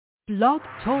Blog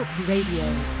Talk Radio.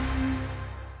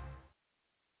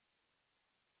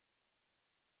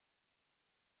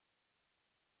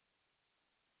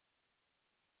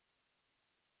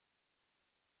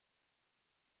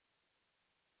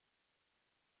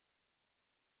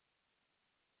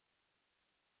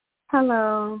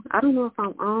 Hello. I don't know if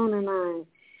I'm on or not.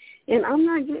 And I'm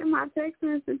not getting my text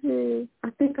messages. I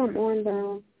think I'm on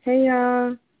though. Hey,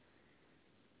 y'all.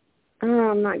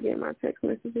 I'm not getting my text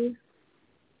messages.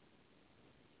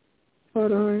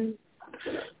 Hold on.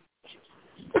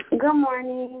 Good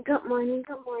morning. Good morning.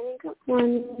 Good morning. Good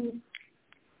morning.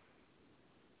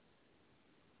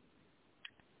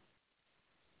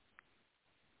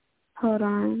 Hold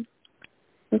on.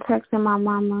 I'm texting my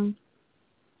mama.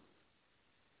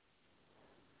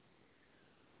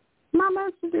 My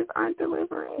messages aren't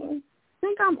delivering. I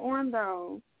think I'm on,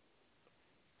 though.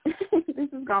 This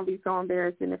is going to be so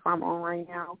embarrassing if I'm on right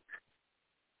now.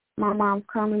 My mom's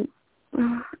calling.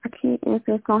 I can't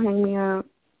answer. It's going to hang me up.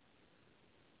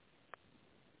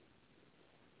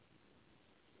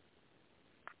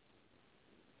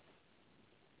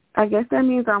 I guess that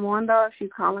means I'm on, though, if she's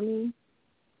calling me.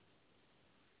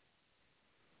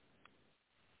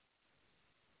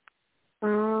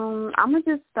 I'm going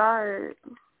to just start.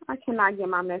 I cannot get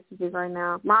my messages right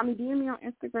now. Mommy, DM me on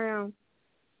Instagram.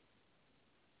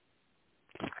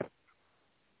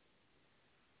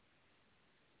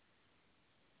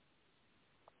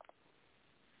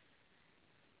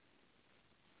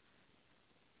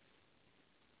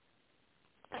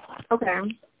 Okay.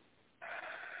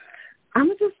 I'm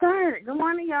going to just start. Good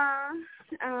morning,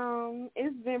 y'all.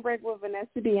 It's been Break with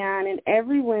Vanessa Dion, and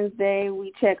every Wednesday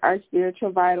we check our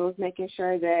spiritual vitals, making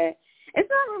sure that it's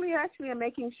not really actually a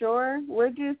making sure.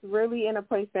 We're just really in a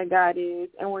place that God is,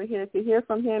 and we're here to hear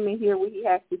from him and hear what he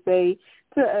has to say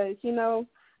to us. You know,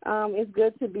 it's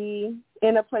good to be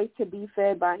in a place to be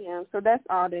fed by him. So that's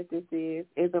all that this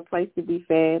is a place to be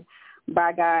fed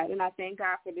by God. And I thank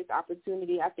God for this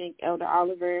opportunity. I thank Elder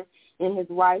Oliver and his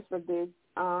wife for this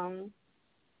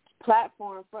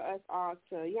platform for us all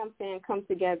to, you know what I'm saying, come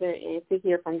together and to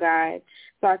hear from God.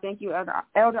 So I thank you,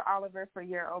 Elder Oliver, for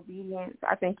your obedience.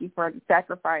 I thank you for the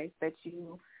sacrifice that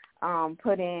you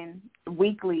put in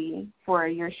weekly for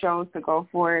your shows to go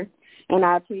forth. And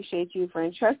I appreciate you for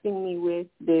entrusting me with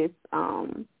this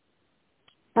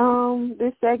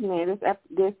this segment,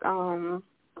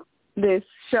 this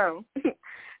show.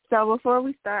 So before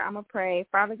we start, I'm going to pray.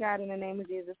 Father God, in the name of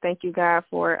Jesus, thank you, God,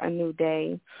 for a new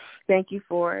day. Thank you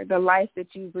for the life that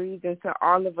you breathed into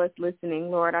all of us listening,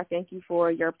 Lord. I thank you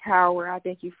for your power. I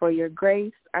thank you for your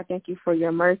grace. I thank you for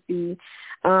your mercy.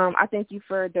 I thank you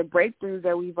for the breakthroughs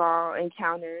that we've all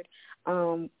encountered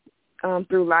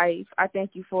through life. I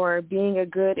thank you for being a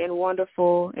good and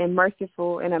wonderful and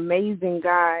merciful and amazing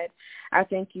God. I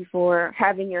thank you for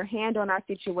having your hand on our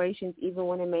situations even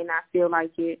when it may not feel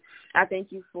like it. I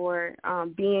thank you for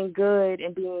being good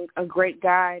and being a great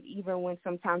God even when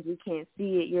sometimes we can't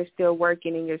see it. You're still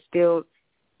working and you're still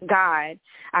God.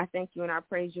 I thank you and I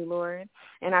praise you, Lord.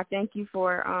 And I thank you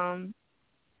for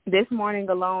this morning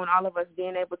alone, all of us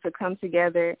being able to come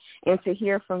together and to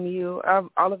hear from you,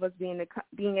 all of us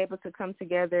being able to come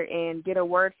together and get a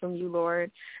word from you,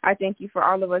 Lord. I thank you for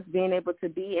all of us being able to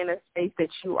be in a space that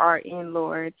you are in,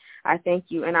 Lord. I thank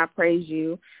you and I praise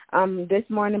you. This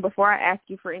morning, before I ask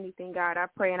you for anything, God, I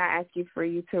pray and I ask you for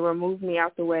you to remove me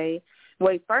out the way.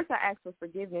 Wait, first I ask for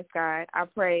forgiveness, God. I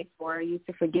pray for you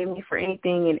to forgive me for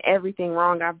anything and everything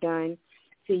wrong I've done.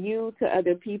 To you, to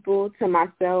other people, to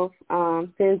myself,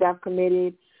 sins I've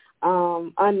committed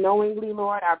unknowingly,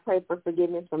 Lord. I pray for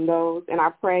forgiveness from those, and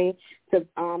I pray that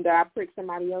I prick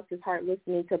somebody else's heart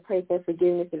listening to pray for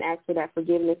forgiveness and ask for that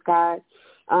forgiveness, God.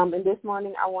 And this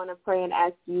morning I want to pray and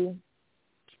ask you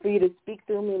for you to speak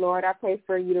through me, Lord. I pray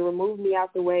for you to remove me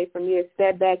out the way, for me to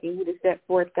step back and you to step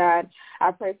forth, God. I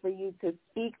pray for you to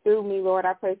speak through me, Lord.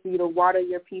 I pray for you to water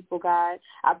your people, God.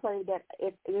 I pray that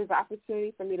if there's an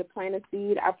opportunity for me to plant a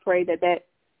seed, I pray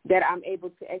that I'm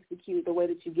able to execute the way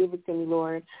that you give it to me,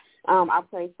 Lord. I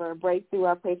pray for a breakthrough.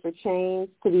 I pray for chains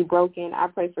to be broken. I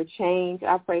pray for change.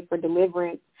 I pray for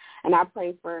deliverance. And I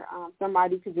pray for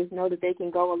somebody to just know that they can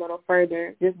go a little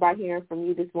further just by hearing from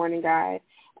you this morning, God.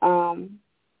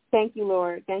 Thank you,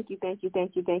 Lord. Thank you, thank you,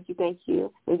 thank you, thank you, thank you.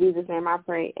 In Jesus' name I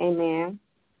pray. Amen.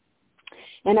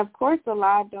 And, of course, the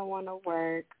live don't want to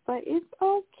work, but it's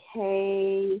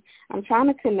okay. I'm trying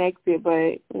to connect it,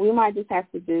 but we might just have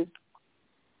to just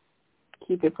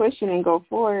keep it pushing and go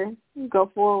forward,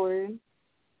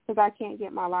 because I can't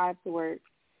get my live to work.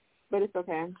 But it's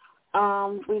okay.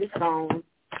 We just don't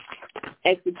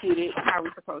execute it how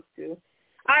we're supposed to.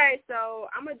 All right, so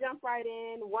I'm going to jump right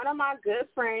in. One of my good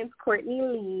friends, Courtney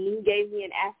Lee, gave me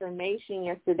an affirmation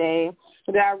yesterday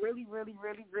that I really, really,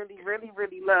 really, really, really,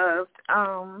 really loved.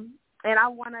 And I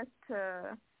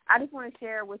just want to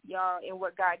share with y'all and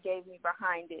what God gave me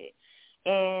behind it.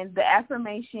 And the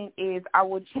affirmation is, I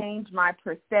will change my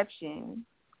perception.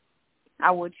 I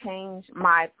will change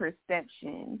my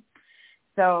perception.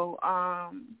 So, I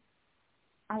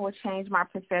will change my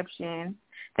perception.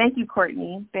 Thank you,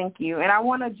 Courtney. Thank you. And I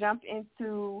want to jump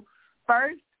into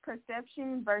first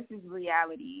perception versus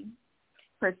reality.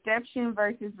 Perception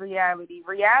versus reality.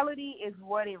 Reality is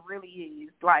what it really is.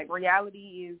 Like,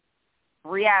 reality is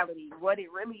reality, what it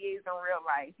really is in real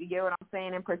life. You get what I'm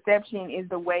saying? And perception is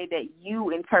the way that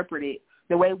you interpret it.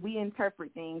 The way we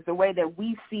interpret things, the way that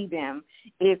we see them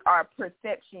is our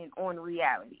perception on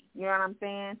reality. You know what I'm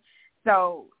saying?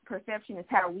 So perception is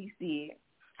how we see it,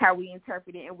 how we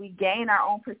interpret it, and we gain our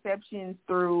own perceptions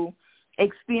through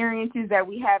experiences that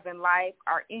we have in life,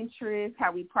 our interests,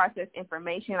 how we process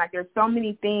information. Like, there's so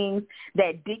many things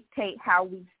that dictate how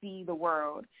we see the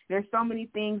world. There's so many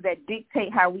things that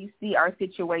dictate how we see our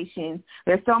situations.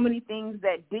 There's so many things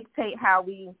that dictate how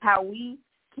we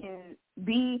can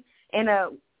be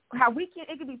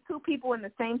it could be two people in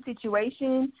the same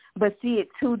situation but see it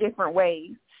two different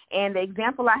ways. And the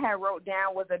example I had wrote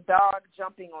down was a dog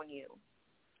jumping on you.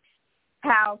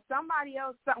 How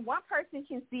one person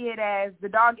can see it as the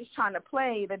dog is trying to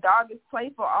play, the dog is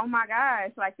playful, oh my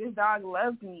gosh, like this dog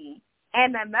loves me.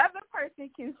 And another person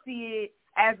can see it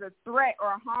as a threat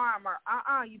or harm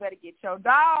or you better get your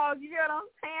dog. You know what I'm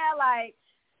saying? Like,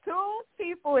 two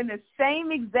people in the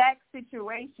same exact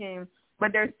situation,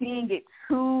 but they're seeing it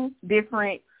two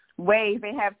different ways.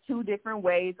 They have two different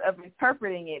ways of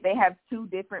interpreting it. They have two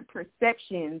different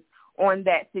perceptions on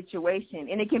that situation.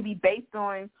 And it can be based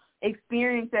on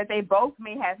experience that they both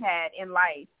may have had in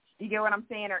life. You get what I'm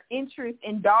saying? Or interest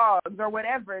in dogs or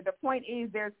whatever. The point is,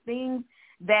 there's things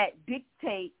that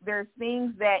dictate, there's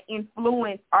things that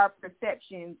influence our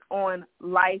perceptions on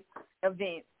life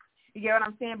events. You get what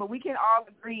I'm saying? But we can all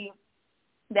agree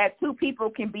that two people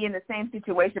can be in the same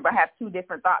situation but have two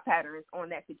different thought patterns on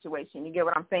that situation. You get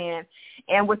what I'm saying?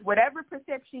 And with whatever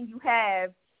perception you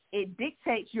have, it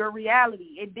dictates your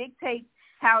reality. It dictates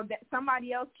how that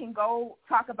somebody else can go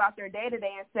talk about their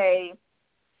day-to-day and say,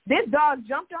 this dog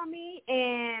jumped on me,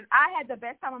 and I had the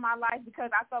best time of my life because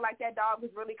I felt like that dog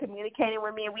was really communicating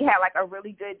with me, and we had, like, a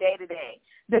really good day-to-day.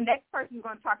 The next person is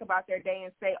going to talk about their day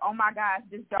and say, oh, my gosh,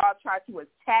 this dog tried to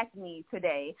attack me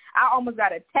today. I almost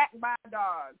got attacked by a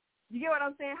dog. You get what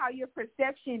I'm saying? How your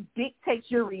perception dictates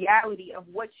your reality of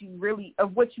what you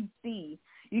see.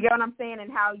 You get what I'm saying?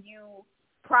 And how you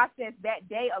process that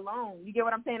day alone. You get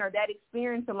what I'm saying? Or that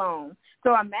experience alone.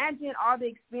 So imagine all the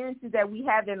experiences that we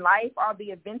have in life, all the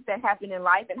events that happen in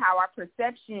life, and how our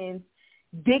perceptions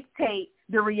dictate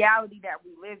the reality that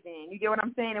we live in. You get what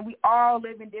I'm saying? And we all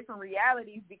live in different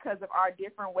realities because of our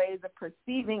different ways of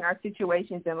perceiving our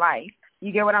situations in life.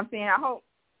 You get what I'm saying? I hope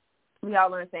we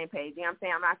all on the same page. You know what I'm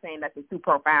saying? I'm not saying nothing too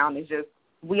profound. It's just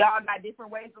we all got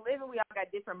different ways of living. We all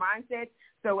got different mindsets.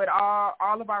 So it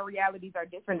all of our realities are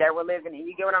different that we're living in.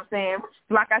 You get what I'm saying?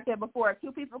 Like I said before,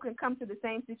 two people can come to the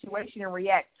same situation and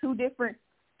react two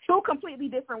completely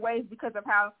different ways because of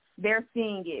how they're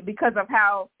seeing it, because of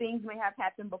how things may have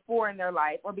happened before in their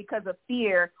life, or because of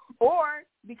fear, or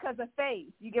because of faith.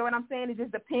 You get what I'm saying? It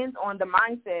just depends on the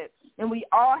mindset. And we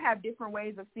all have different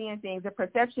ways of seeing things. The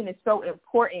perception is so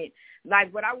important.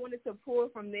 Like, what I wanted to pull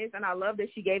from this, and I love that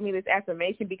she gave me this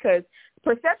affirmation, because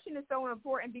perception is so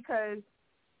important, because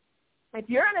if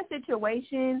you're in a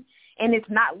situation and it's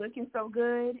not looking so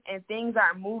good and things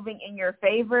aren't moving in your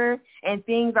favor and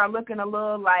things are looking a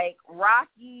little like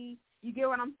rocky, you get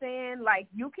what I'm saying? Like,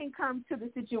 you can come to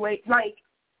the situation, like,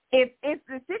 if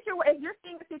you're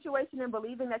seeing a situation and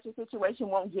believing that your situation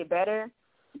won't get better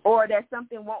or that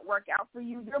something won't work out for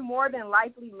you, you're more than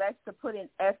likely less to put in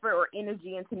effort or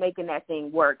energy into making that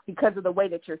thing work because of the way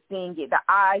that you're seeing it. The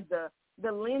eyes,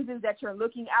 the lenses that you're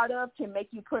looking out of can make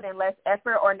you put in less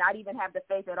effort or not even have the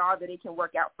faith at all that it can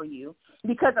work out for you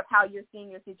because of how you're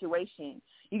seeing your situation.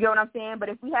 You get what I'm saying? But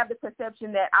if we have the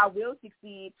perception that I will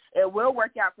succeed, it will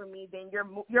work out for me, then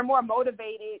you're more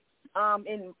motivated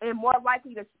and more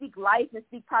likely to speak life and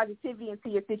speak positivity into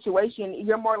your situation.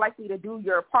 You're more likely to do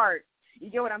your part.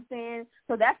 You get what I'm saying?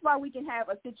 So that's why we can have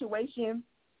a situation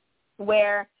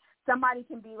where somebody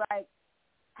can be like,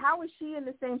 how is she in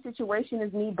the same situation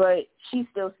as me, but she's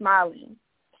still smiling?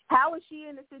 How is she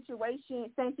in the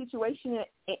same situation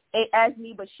as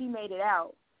me, but she made it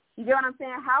out? You get what I'm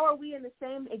saying? How are we in the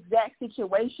same exact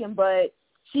situation, but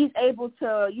she's able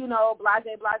to,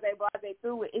 blase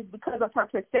through it is because of her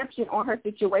perception on her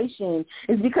situation.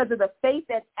 It's because of the faith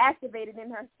that's activated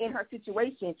in her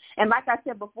situation. And like I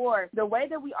said before, the way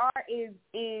that we are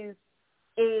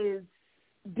is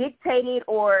dictated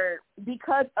or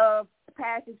because of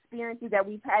past experiences that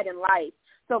we've had in life.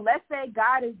 So let's say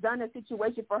God has done a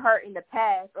situation for her in the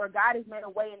past, or God has made a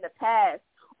way in the past,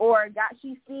 or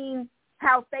she's seen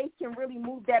how faith can really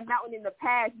move that mountain in the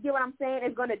past. You get what I'm saying?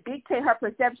 It's going to dictate her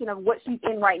perception of what she's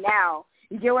in right now.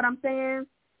 You get what I'm saying?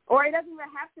 Or it doesn't even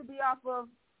have to be off of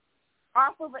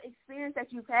an experience that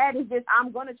you've had. It's just,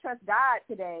 I'm going to trust God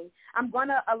today. I'm going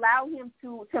to allow him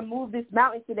to move this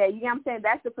mountain today. You get what I'm saying?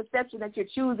 That's the perception that you're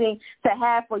choosing to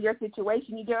have for your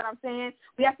situation. You get what I'm saying?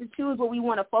 We have to choose what we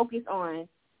want to focus on.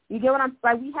 You get what I'm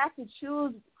saying? We have to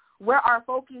choose where our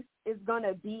focus is going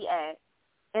to be at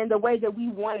and the way that we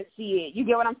want to see it. You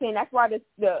get what I'm saying? That's why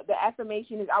the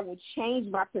affirmation is, I will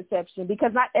change my perception,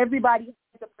 because not everybody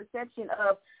has the perception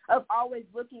of always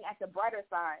looking at the brighter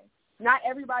side. Not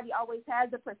everybody always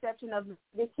has the perception of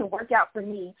this can work out for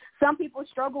me. Some people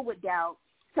struggle with doubt.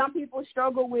 Some people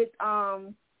struggle with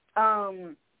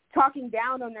talking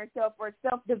down on themselves or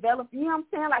self-development. You know what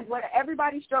I'm saying? Like,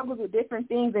 everybody struggles with different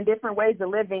things and different ways of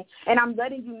living. And I'm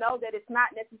letting you know that it's not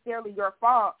necessarily your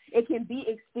fault. It can be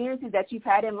experiences that you've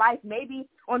had in life. Maybe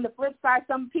on the flip side,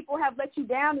 some people have let you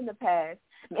down in the past.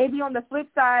 Maybe on the flip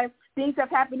side, things have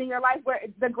happened in your life where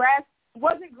the grass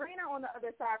wasn't greener on the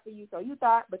other side for you. So you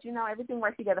thought, but everything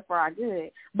works together for our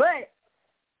good. But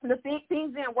the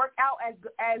things didn't work out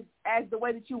as the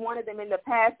way that you wanted them in the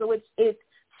past. So it's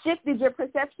shifted your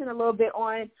perception a little bit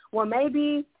on, well,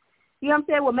 maybe, you know what I'm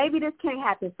saying? Well, maybe this can't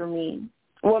happen for me.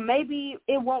 Well, maybe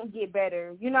it won't get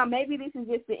better. Maybe this is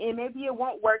just the end. Maybe it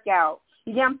won't work out.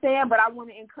 You know what I'm saying? But I want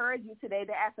to encourage you today.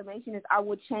 The affirmation is, I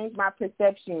will change my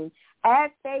perception.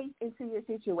 Add faith into your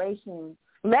situation.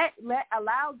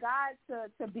 Allow God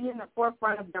to be in the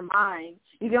forefront of your mind.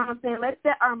 You know what I'm saying? Let's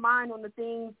set our mind on the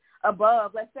things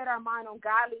above. Let's set our mind on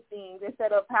godly things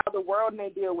instead of how the world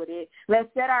may deal with it.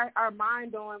 Let's set our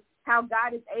mind on how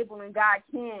God is able and God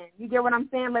can. You get what I'm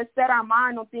saying? Let's set our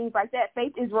mind on things like that.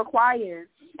 Faith is required.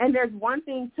 And there's one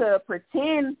thing to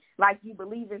pretend like you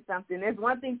believe in something. There's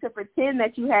one thing to pretend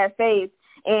that you have faith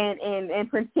and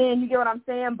pretend, you get what I'm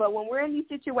saying? But when we're in these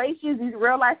situations, these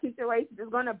real life situations, it's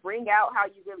going to bring out how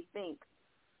you really think.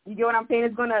 You get what I'm saying?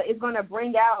 It's gonna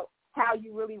bring out how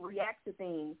you really react to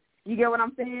things. You get what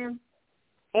I'm saying?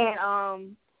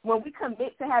 And when we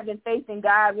commit to having faith in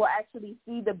God, we'll actually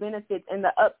see the benefits and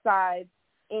the upsides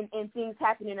in things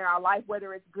happening in our life,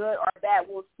 whether it's good or bad.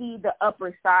 We'll see the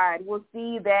upper side. We'll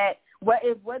see that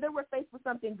whether we're faced with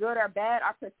something good or bad,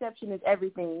 our perception is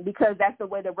everything, because that's the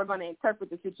way that we're going to interpret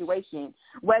the situation.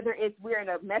 Whether it's we're in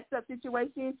a messed up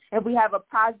situation, if we have a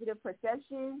positive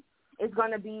perception, it's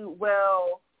going to be,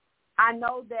 well, I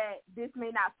know that this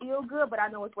may not feel good, but I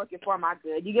know it's working for my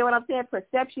good. You get what I'm saying?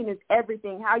 Perception is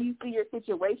everything. How you see your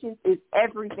situations is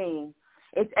everything.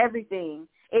 It's everything.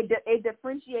 It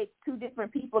differentiates two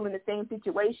different people in the same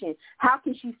situation. How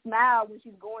can she smile when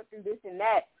she's going through this and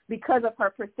that? Because of her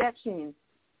perception.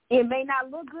 It may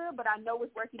not look good, but I know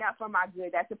it's working out for my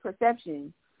good. That's a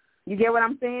perception. You get what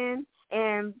I'm saying?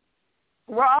 And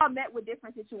we're all met with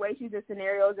different situations and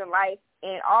scenarios in life,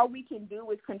 and all we can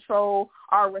do is control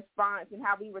our response and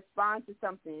how we respond to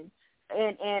something,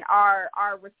 and our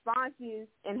responses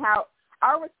and how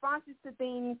our responses to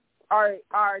things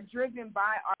are driven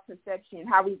by our perception,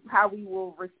 how we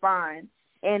will respond.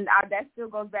 And that still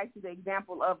goes back to the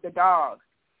example of the dog.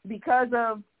 Because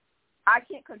of, I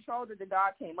can't control that the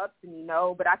dog came up to me,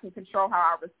 no, but I can control how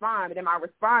I respond. And my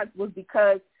response was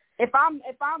because if I'm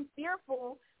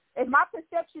fearful, if my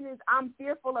perception is I'm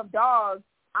fearful of dogs,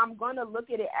 I'm going to look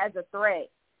at it as a threat.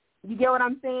 You get what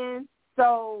I'm saying?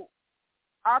 So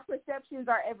our perceptions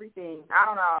are everything. I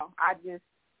don't know.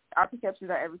 Our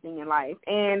perceptions are everything in life.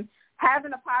 And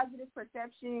having a positive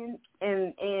perception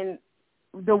and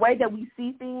the way that we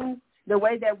see things, the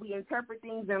way that we interpret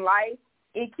things in life,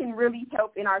 it can really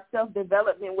help in our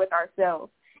self-development with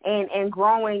ourselves and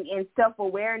growing in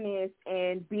self-awareness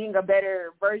and being a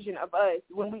better version of us.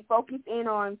 When we focus in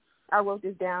on, I wrote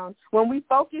this down, when we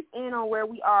focus in on where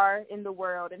we are in the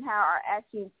world and how our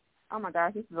actions, oh my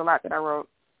gosh, this is a lot that I wrote.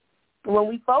 When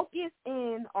we focus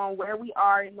in on where we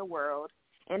are in the world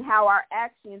and how our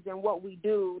actions and what we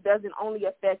do doesn't only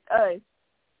affect us,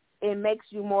 it makes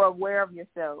you more aware of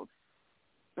yourself.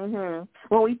 When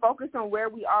we focus on where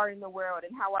we are in the world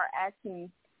and how our actions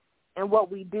and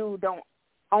what we do don't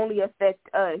only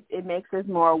affect us, it makes us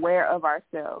more aware of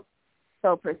ourselves.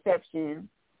 So perception.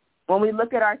 when we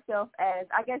look at ourselves as,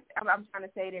 I guess I'm trying to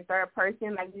say it in third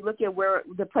person, like we look at where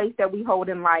the place that we hold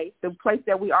in life, the place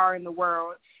that we are in the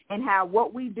world, and how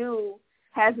what we do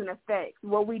has an effect.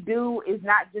 What we do is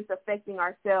not just affecting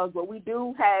ourselves. What we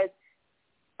do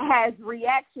has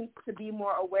reactions to be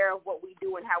more aware of what we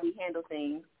do and how we handle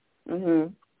things.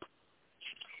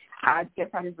 I guess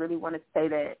I just really wanted to say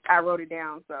that. I wrote it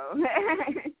down, so.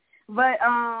 But,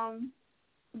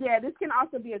 yeah, this can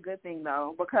also be a good thing,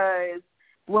 though, because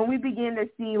when we begin to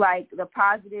see, like, the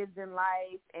positives in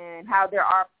life and how there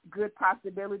are good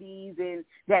possibilities and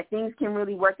that things can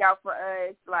really work out for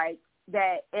us, like,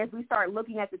 that as we start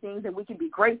looking at the things that we can be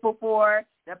grateful for,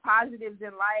 the positives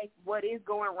in life, what is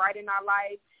going right in our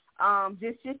life,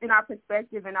 just shifting our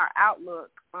perspective and our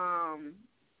outlook.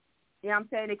 You know what I'm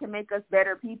saying? It can make us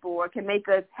better people, or it can make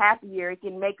us happier. It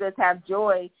can make us have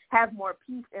joy, have more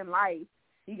peace in life.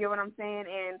 You get what I'm saying?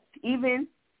 And even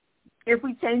if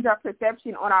we change our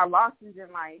perception on our losses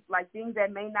in life, like things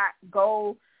that may not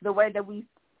go the way that we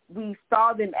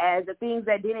saw them as, the things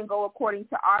that didn't go according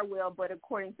to our will but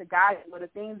according to God's will, the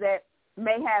things that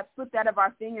may have slipped out of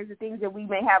our fingers, the things that we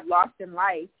may have lost in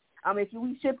life, if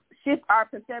we shift our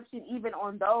perception even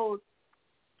on those,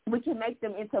 we can make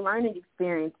them into learning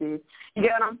experiences. You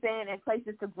get what I'm saying? And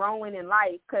places to grow in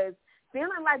life, because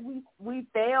feeling like we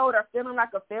failed, or feeling like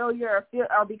a failure,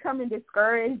 or becoming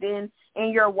discouraged in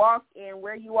your walk and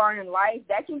where you are in life,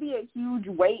 that can be a huge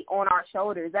weight on our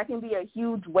shoulders. That can be a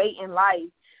huge weight in life.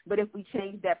 But if we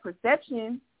change that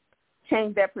perception,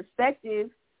 change that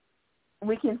perspective,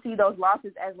 we can see those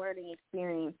losses as learning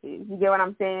experiences. You get what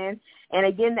I'm saying? And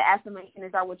again, the affirmation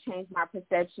is I will change my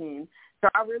perception. So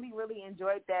I really, really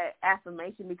enjoyed that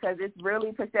affirmation, because it's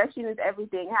really, perception is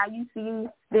everything. How you see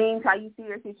things, how you see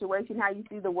your situation, how you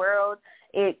see the world,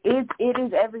 it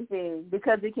is everything,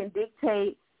 because it can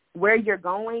dictate where you're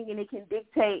going, and it can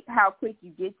dictate how quick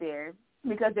you get there.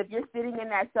 Because if you're sitting in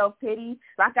that self-pity,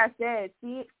 like I said,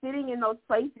 sitting in those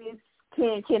places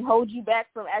can hold you back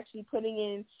from actually putting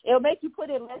in, it'll make you put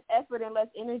in less effort and less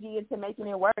energy into making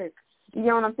it work. You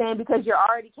know what I'm saying? Because you're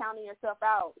already counting yourself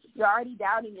out. You're already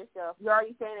doubting yourself. You're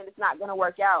already saying that it's not going to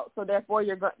work out. So therefore,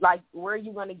 like, where are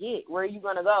you going to get? Where are you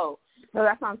going to go? So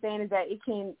that's what I'm saying, is that it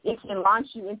can launch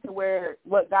you into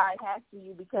what God has for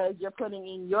you, because you're putting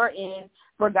in your end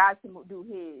for God to do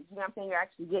His. You know what I'm saying? You're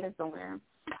actually getting somewhere.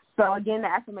 So, again, the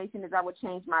affirmation is I would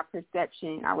change my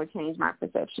perception. I would change my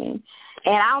perception.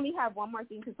 And I only have one more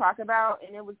thing to talk about,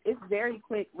 and it's very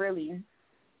quick, really.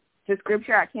 The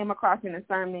scripture I came across in a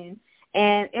sermon,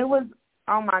 and it was,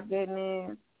 oh, my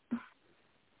goodness,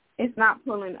 it's not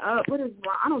pulling up. What is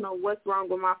wrong? I don't know what's wrong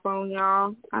with my phone,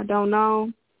 y'all. I don't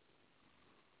know.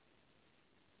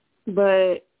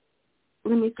 But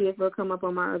let me see if it'll come up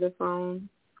on my other phone.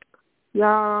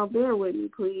 Y'all, bear with me,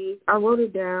 please. I wrote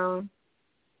it down.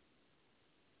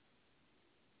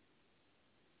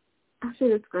 I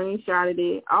should have screenshotted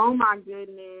it. Oh, my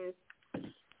goodness.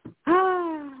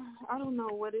 I don't know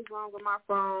what is wrong with my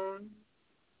phone.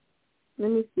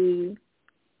 Let me see.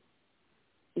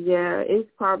 Yeah, it's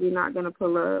probably not going to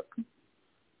pull up.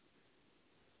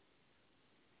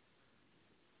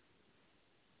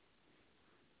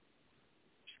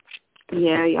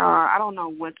 Yeah, y'all, I don't know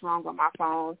what's wrong with my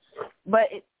phone. But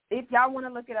if y'all want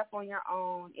to look it up on your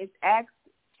own, it's Acts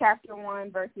chapter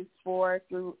 1, verses 4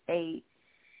 through 8.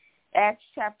 Acts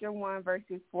chapter 1,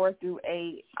 verses 4 through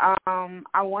 8.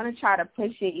 I want to try to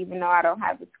push it, even though I don't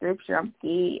have the scripture. I'm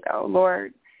scared. Oh,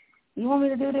 Lord. You want me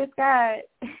to do this, God?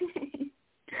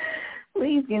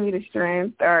 Please give me the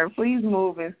strength, or please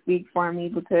move and speak for me,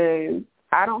 because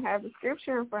I don't have the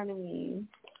scripture in front of me.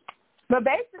 But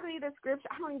basically, the scripture,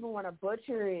 I don't even want to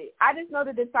butcher it. I just know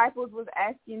the disciples was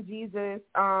asking Jesus.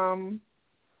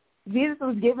 Jesus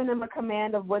was giving them a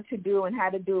command of what to do and how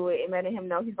to do it, and letting him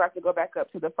know he's about to go back up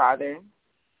to the Father.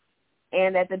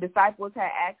 And that the disciples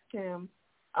had asked him,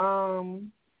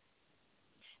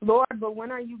 Lord, but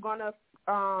when are you going to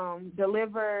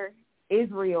deliver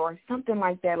Israel, or something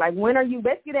like that? Like, when are you,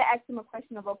 basically they asked him a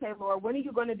question of, okay, Lord, when are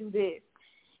you going to do this?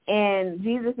 And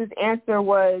Jesus' answer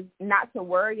was not to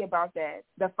worry about that.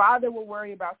 The Father will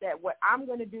worry about that. What I'm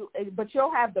going to do is, but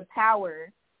you'll have the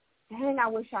power. Dang, I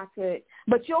wish I could.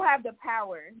 But you'll have the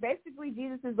power. Basically,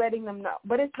 Jesus is letting them know.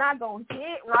 But it's not going to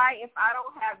hit right if I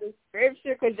don't have the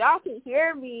scripture, because y'all can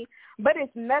hear me, but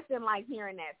it's nothing like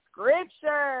hearing that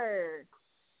scripture.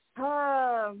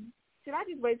 Should I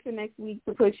just wait till next week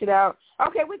to push it out?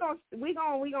 Okay, we're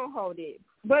gonna hold it.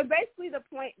 But basically, the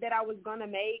point that I was gonna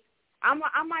make,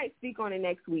 I might speak on it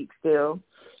next week still.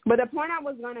 But the point I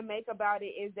was gonna make about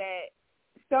it is that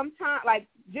sometimes, like,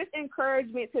 just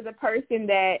encouragement to the person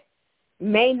that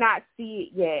may not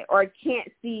see it yet or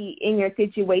can't see in your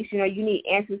situation, or you need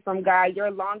answers from God.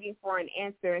 You're longing for an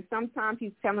answer. And sometimes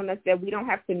he's telling us that we don't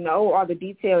have to know all the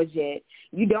details yet.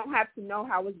 You don't have to know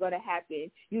how it's going to happen.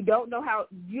 You don't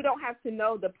have to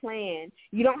know the plan.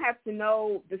 You don't have to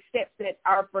know the steps that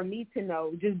are for me to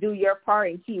know. Just do your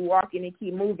part and keep walking and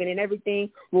keep moving, and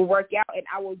everything will work out, and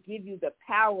I will give you the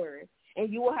power,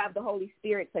 and you will have the Holy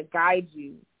Spirit to guide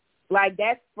you. Like,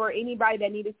 that's for anybody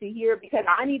that needed to hear, because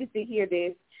I needed to hear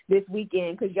this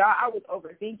weekend, because, y'all, I was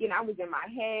overthinking. I was in my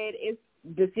head. It's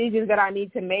decisions that I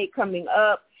need to make coming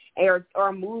up,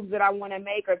 or moves that I want to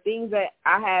make, or things that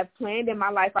I have planned in my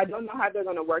life. I don't know how they're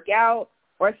going to work out,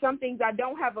 or some things I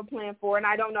don't have a plan for, and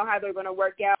I don't know how they're going to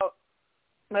work out.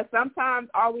 But sometimes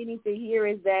all we need to hear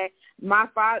is that my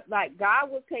Father, like, God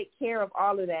will take care of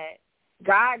all of that.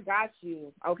 God got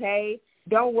you, okay?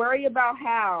 Don't worry about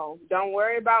how. Don't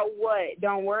worry about what.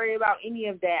 Don't worry about any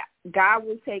of that. God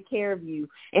will take care of you,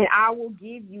 and I will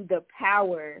give you the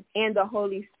power and the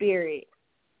Holy Spirit.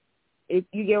 If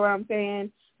you get what I'm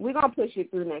saying, we're going to push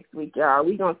it through next week, y'all.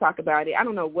 We're going to talk about it. I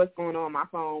don't know what's going on my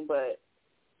phone, but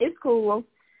it's cool.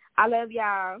 I love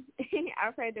y'all.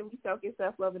 I pray that we soak in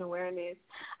self-love and awareness.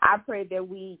 I pray that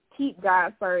we keep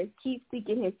God first, keep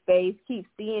seeking his face, keep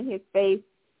seeing his face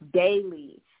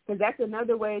daily. Because that's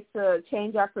another way to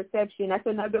change our perception. That's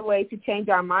another way to change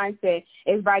our mindset,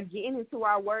 is by getting into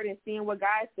our word and seeing what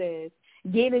God says.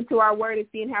 Getting into our word and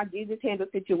seeing how Jesus handled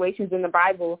situations in the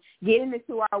Bible. Getting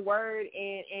into our word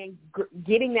and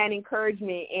getting that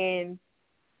encouragement, and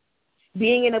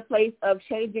being in a place of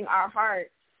changing our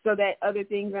heart so that other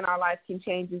things in our life can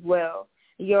change as well.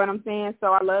 You know what I'm saying?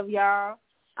 So I love y'all.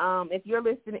 If you're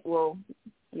listening, well,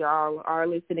 y'all are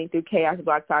listening through Chaos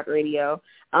Block Talk Radio.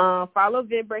 Follow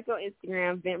Ventbreak on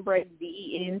Instagram, Ventbreak,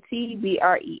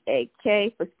 VENTBREAK,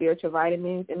 for spiritual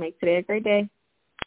vitamins, and make today a great day.